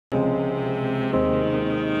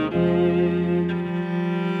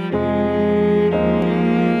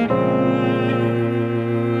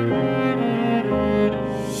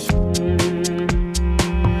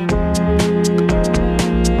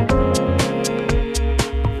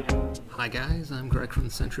Hi guys, I'm Greg from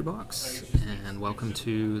the Sentry Box, and welcome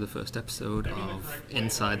to the first episode of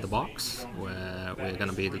Inside the Box, where we're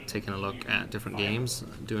going to be taking a look at different games,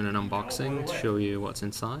 doing an unboxing to show you what's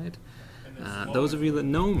inside. Those of you that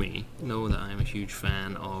know me know that I'm a huge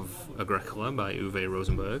fan of Agricola by Uwe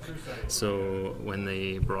Rosenberg, so when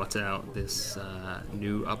they brought out this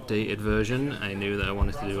new updated version, I knew that I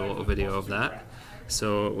wanted to do a little video of that.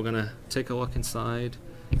 So we're going to take a look inside,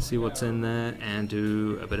 see what's in there, and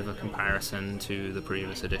do a bit of a comparison to the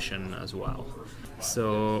previous edition as well.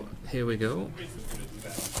 So here we go.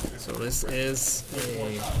 So this is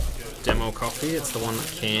a demo copy. It's the one that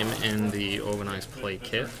came in the organized play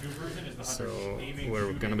kit. So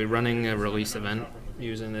we're going to be running a release event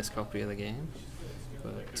using this copy of the game.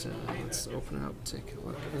 But let's open it up, take a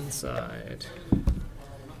look inside.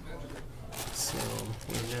 So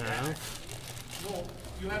we have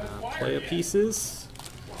player pieces,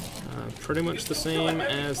 pretty much the same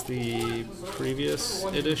as the previous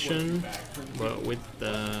edition, but with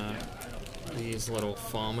these little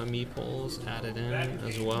farmer meeples added in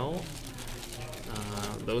as well.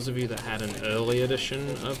 Those of you that had an early edition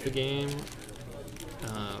of the game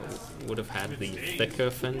would have had the thicker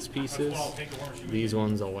fence pieces. These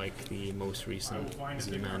ones are like the most recent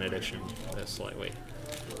Z-Man edition. They're slightly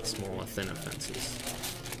smaller, thinner fences.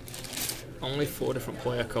 Only 4 different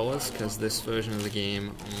player colors, because this version of the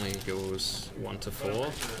game only goes 1 to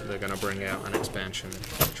 4. They're going to bring out an expansion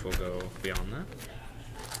which will go beyond that.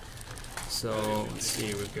 So let's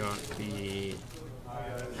see, we've got the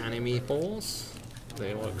anime balls.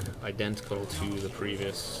 They look identical to the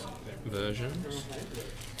previous versions.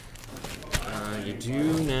 You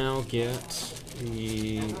do now get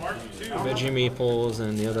the veggie meeples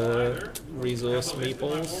and the other resource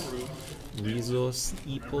meeples. Resource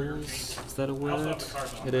eeples, is that a word?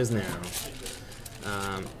 It is now.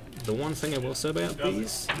 The one thing I will say about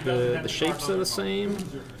these, the shapes are the same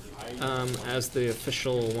as the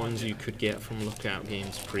official ones you could get from Lookout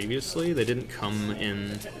Games previously. They didn't come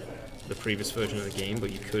in the previous version of the game,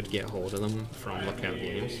 but you could get hold of them from Lookout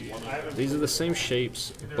Games. These are the same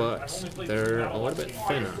shapes, but they're a little bit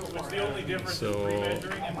thinner. So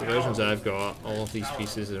the versions I've got, all of these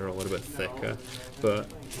pieces are a little bit thicker, but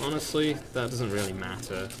honestly, that doesn't really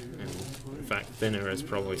matter. In fact, thinner is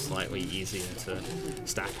probably slightly easier to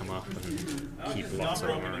stack them up and keep lots of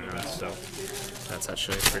them around, so that's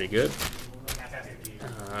actually pretty good.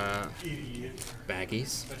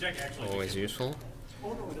 Baggies, always useful.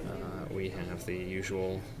 We have the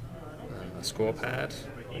usual score pad,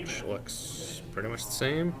 which looks pretty much the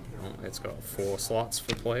same. It's got 4 slots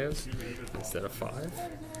for players instead of 5.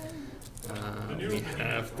 We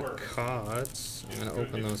have the cards. I'm going to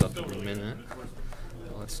open those up in a minute.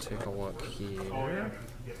 Let's take a look here.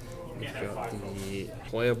 We've got the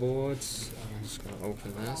player boards. I'm just going to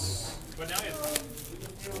open this.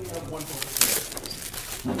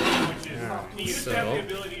 So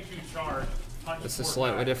this is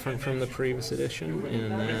slightly different from the previous edition in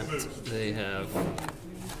that they have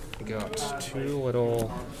got 2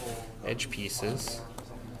 little edge pieces,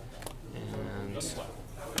 and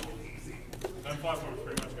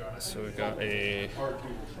so we've got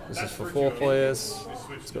this is for 4 players.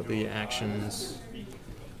 It's got the actions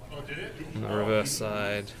on the reverse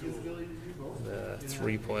side, the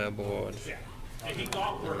 3-player board, and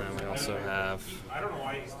then we also have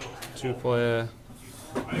 2-player,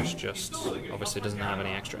 which just obviously doesn't have any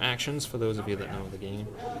extra actions for those of you that know the game,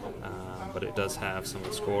 but it does have some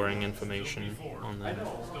scoring information on them,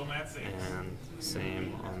 and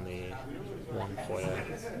same on the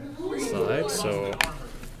 1-player side, so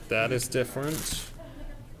that is different.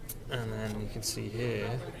 And then you can see here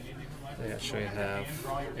they actually have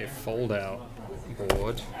a fold-out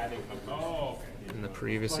board. In the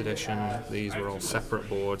previous edition, these were all separate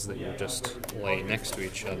boards that you just lay next to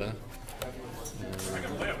each other.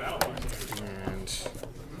 And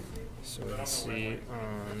so we can see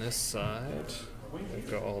on this side, we've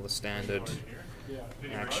got all the standard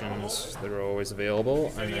actions that are always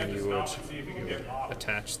available, and then you would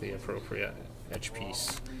attach the appropriate edge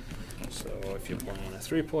piece. So if you're playing a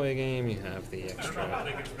 3-player game, you have the extra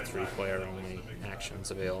 3-player only actions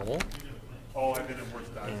available.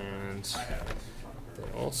 And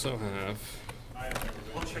they also have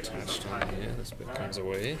attached on here, this bit comes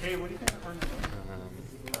away,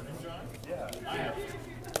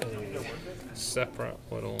 a separate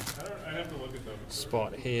little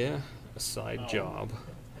spot here, a side job,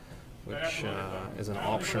 which is an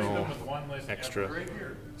optional extra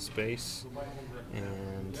space,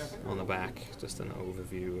 and on the back just an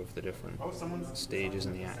overview of the different stages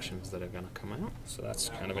and the actions that are going to come out. So that's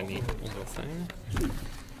kind of a neat little thing. And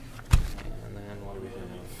then what do we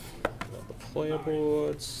have? player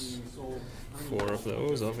boards, 4 of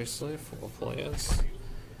those, obviously, 4 players.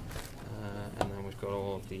 And then we've got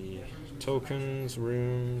all of the tokens,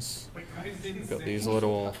 rooms. We've got these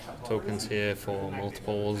little tokens here for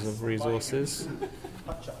multiples of resources.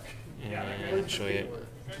 And I'll show you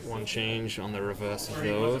one change on the reverse of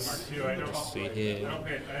those. Just see here,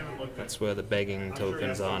 that's where the begging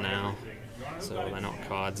tokens are now, so they're not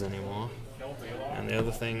cards anymore. And the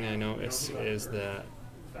other thing I notice is that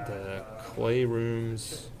the clay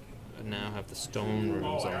rooms now have the stone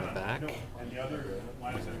rooms on the back.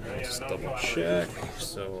 Just double check.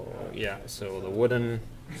 So yeah, so the wooden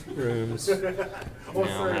rooms now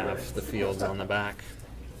have the fields on the back.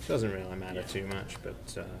 Doesn't really matter too much,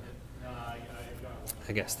 but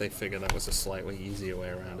I guess they figured that was a slightly easier way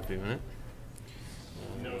around of doing it.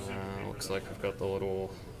 Looks like I've got the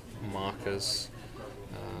little markers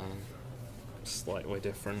slightly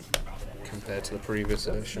different compared to the previous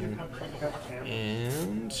edition.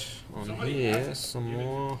 And on here, some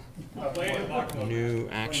more new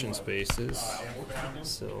action spaces.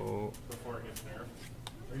 So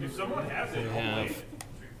we have an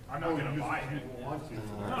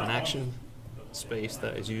action space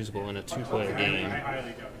that is usable in a 2-player game,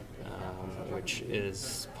 which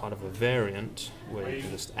is part of a variant where you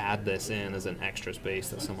can just add this in as an extra space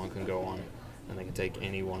that someone can go on, and they can take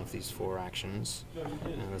any one of these 4 actions.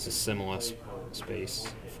 And there's a similar space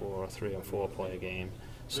for a 3- or 4-player game.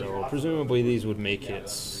 So presumably these would make it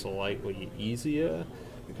slightly easier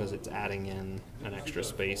because it's adding in an extra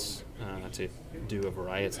space to do a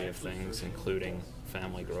variety of things, including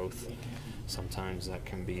family growth. Sometimes that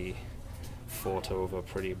can be fought over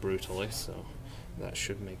pretty brutally, so that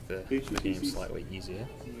should make the game slightly easier.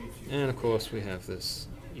 And of course we have this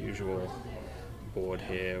usual board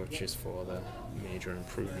here, which is for the major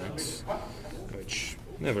improvements, which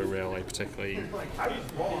never really particularly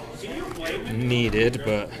needed,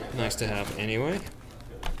 but nice to have anyway.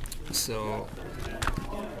 So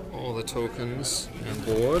all the tokens and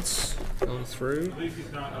boards going through.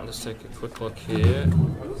 I'll just take a quick look here.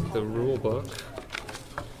 The rule book.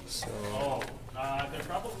 So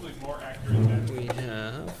we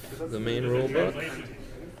have the main rule book,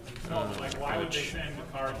 which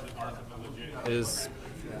is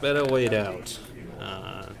better laid out.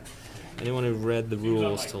 Anyone who read the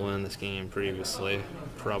rules to learn this game previously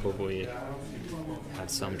probably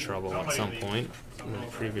had some trouble at some point. The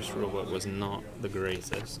previous rulebook was not the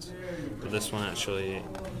greatest, but this one actually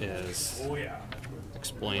is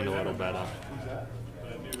explained a little better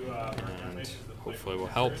and hopefully will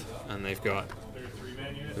help. And they've got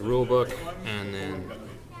the rulebook and then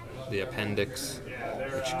the appendix,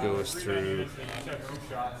 which goes through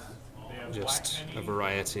just a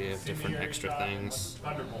variety of different extra things.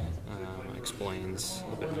 Explains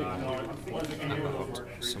a bit more about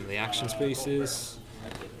some of the action spaces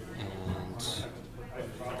and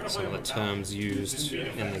some of the terms used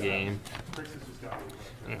in the game.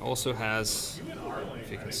 And it also has, if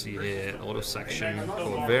you can see here, a little section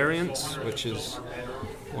called variants, which is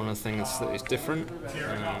one of the things that is different.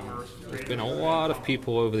 There's been a lot of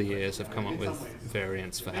people over the years have come up with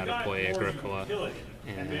variants for how to play Agricola,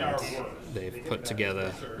 and they've put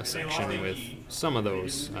together a section with some of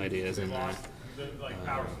those ideas in there.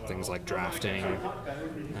 Things like drafting,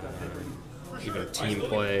 even team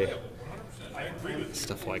play,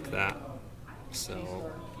 stuff like that. So,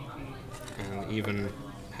 and even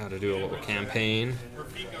how to do a little campaign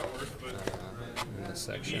in this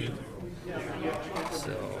section.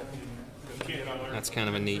 So that's kind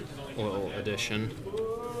of a neat little addition.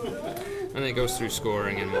 And it goes through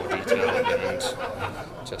scoring in more detail and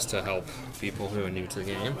just to help people who are new to the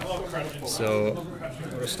game. So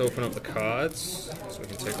I'll just open up the cards so we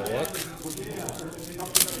can take a look.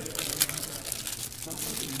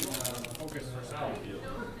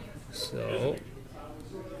 So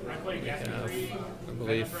we have, I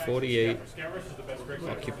believe, 48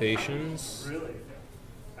 occupations,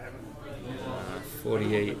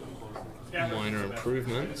 48 minor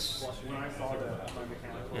improvements,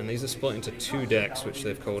 and these are split into 2 decks, which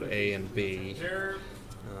they've called A and B.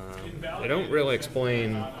 They don't really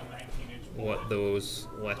explain what those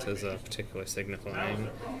letters are particularly signifying,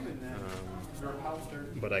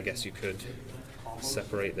 but I guess you could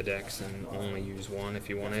separate the decks and only use one if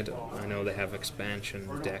you wanted. I know they have expansion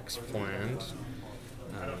decks planned.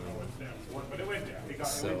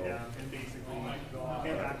 So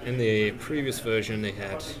in the previous version they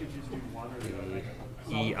had the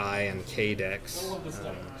E, I, and K decks,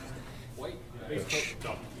 which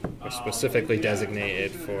were specifically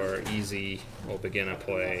designated for easy or beginner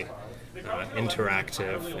play,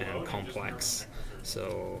 interactive and complex.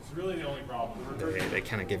 So they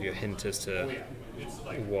kind of give you a hint as to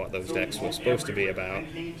what those decks were supposed to be about.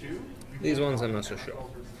 These ones I'm not so sure.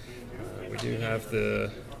 We do have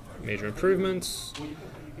the major improvements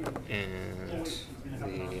and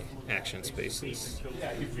the action spaces.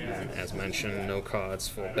 And as mentioned, no cards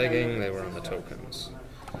for begging, they were on the tokens.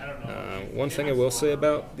 One thing I will say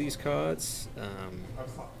about these cards,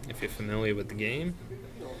 if you're familiar with the game,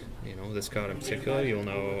 you know, this card in particular, you'll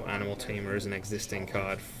know Animal Tamer is an existing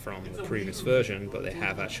card from the previous version, but they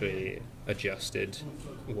have actually adjusted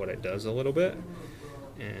what it does a little bit.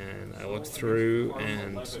 And I looked through,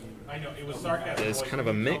 and there's kind of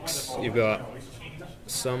a mix. You've got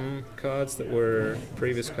some cards that were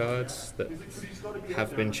previous cards that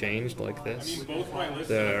have been changed, like this.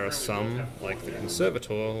 There are some, like the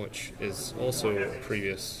Conservator, which is also a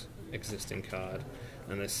previous existing card,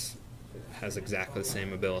 and this has exactly the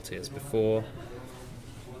same ability as before.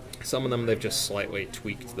 Some of them they've just slightly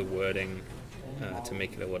tweaked the wording to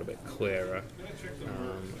make it a little bit clearer.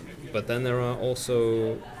 But then there are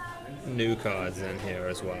also new cards in here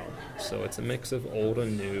as well. So it's a mix of old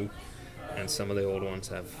and new, and some of the old ones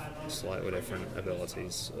have slightly different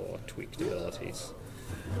abilities or tweaked abilities.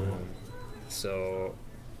 So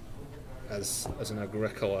as an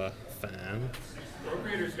Agricola fan,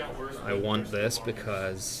 I want this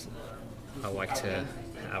because I like to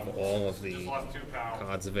have all of the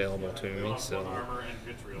cards available to me, so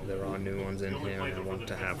there are new ones in here and I want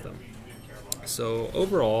to have them. So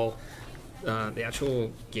overall, the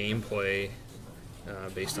actual gameplay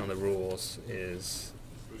based on the rules is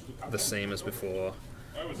the same as before.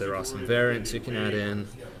 There are some variants you can add in,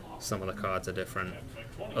 some of the cards are different,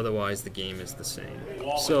 otherwise the game is the same.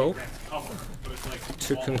 So,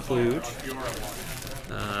 to conclude,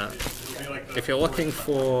 if you're looking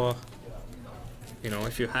for,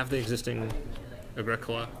 if you have the existing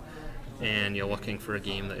Agricola and you're looking for a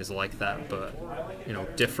game that is like that but,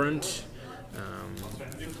 different,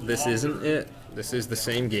 this isn't it. This is the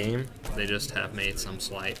same game. They just have made some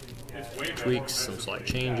slight tweaks, some slight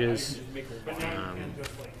changes,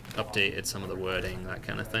 updated some of the wording, that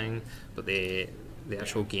kind of thing, but the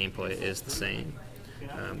actual gameplay is the same.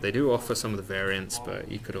 They do offer some of the variants, but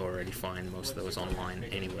you could already find most of those online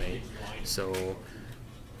anyway. So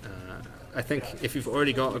I think if you've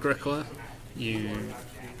already got Agricola, you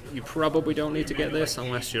probably don't need to get this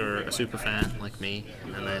unless you're a super fan like me,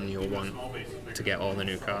 and then you'll want to get all the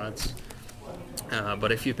new cards.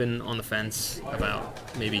 But if you've been on the fence about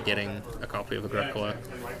maybe getting a copy of Agricola,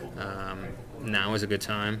 now is a good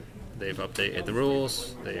time. They've updated the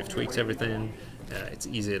rules, they've tweaked everything, it's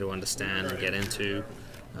easier to understand and get into.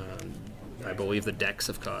 I believe the decks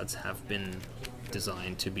of cards have been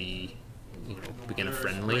designed to be beginner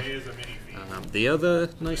friendly. The other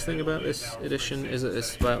nice thing about this edition is that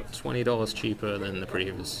it's about $20 cheaper than the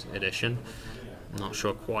previous edition. I'm not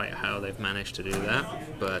sure quite how they've managed to do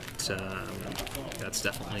that, but that's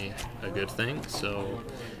definitely a good thing. So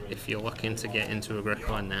if you're looking to get into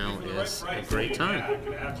Agricola, now is a great time.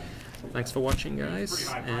 Thanks for watching, guys,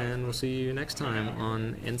 and we'll see you next time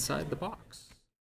on Inside the Box.